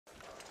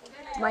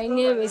My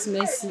name is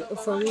Mercy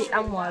Ofori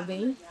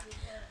Amwabe.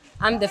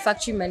 I'm the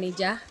factory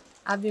manager.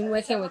 I've been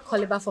working with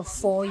Coliba for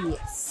 4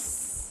 years.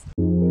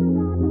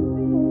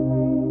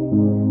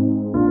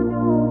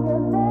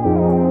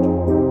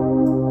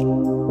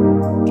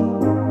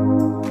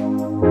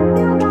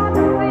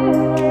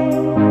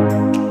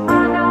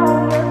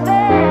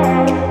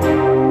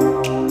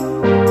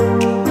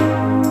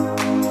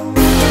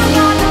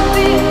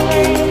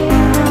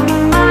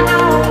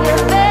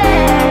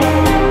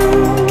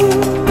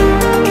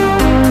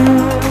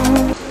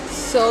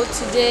 So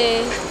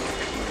today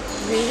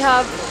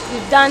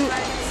we've done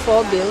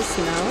 4 bills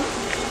now,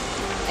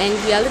 and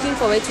we are looking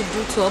forward to do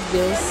 12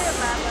 bills.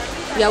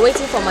 We are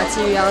waiting for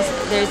materials.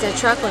 There is a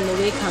truck on the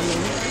way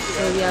coming,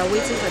 so we are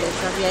waiting for the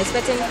truck. We are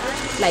expecting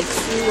like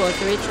 2 or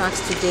 3 trucks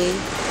today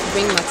to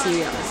bring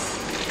materials.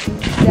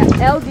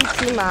 The LD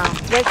team are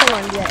working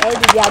on their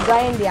LD. They are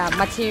drying their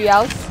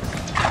materials.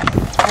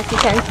 As you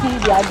can see,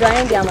 they are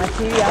drying their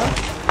materials,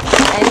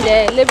 and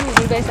the label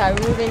removers are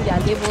removing their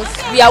labels.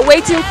 We are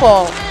waiting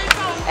for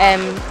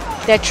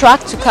the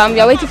truck to come. We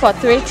are waiting for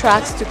 3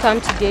 trucks to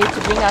come today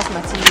to bring us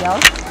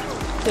materials.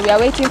 So we are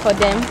waiting for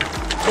them.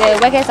 The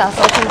workers are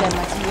sorting the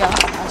materials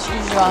as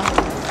usual.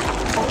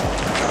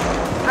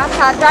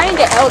 After drying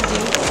the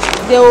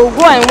LD, they will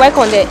go and work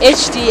on the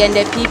HD and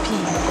the PP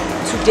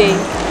today,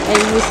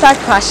 and we will start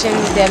crushing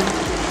them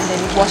and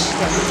then wash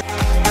them.